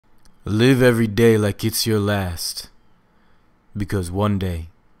Live every day like it's your last, because one day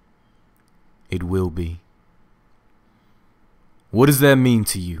it will be. What does that mean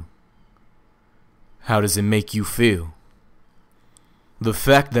to you? How does it make you feel? The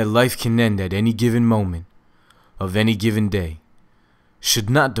fact that life can end at any given moment of any given day should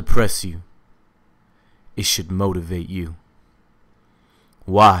not depress you. It should motivate you.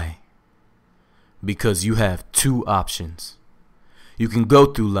 Why? Because you have two options. You can go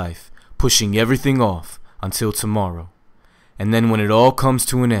through life pushing everything off until tomorrow, and then when it all comes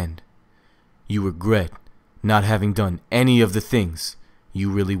to an end, you regret not having done any of the things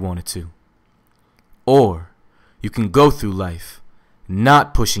you really wanted to. Or you can go through life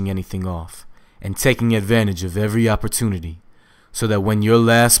not pushing anything off and taking advantage of every opportunity so that when your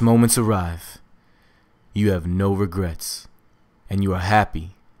last moments arrive, you have no regrets and you are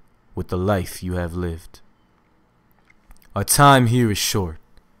happy with the life you have lived. Our time here is short.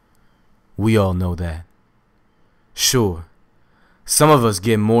 We all know that. Sure, some of us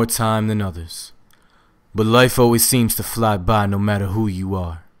get more time than others, but life always seems to fly by no matter who you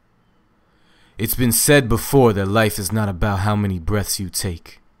are. It's been said before that life is not about how many breaths you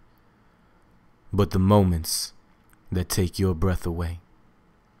take, but the moments that take your breath away.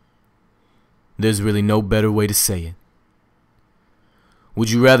 There's really no better way to say it.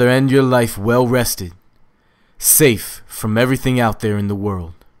 Would you rather end your life well rested, safe from everything out there in the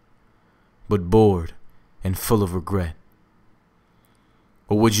world, but bored and full of regret?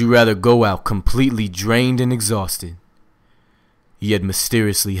 Or would you rather go out completely drained and exhausted, yet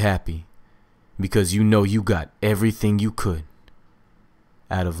mysteriously happy because you know you got everything you could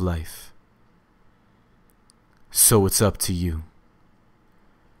out of life? So it's up to you.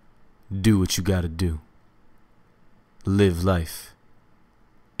 Do what you gotta do. Live life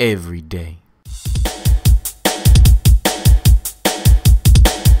every day.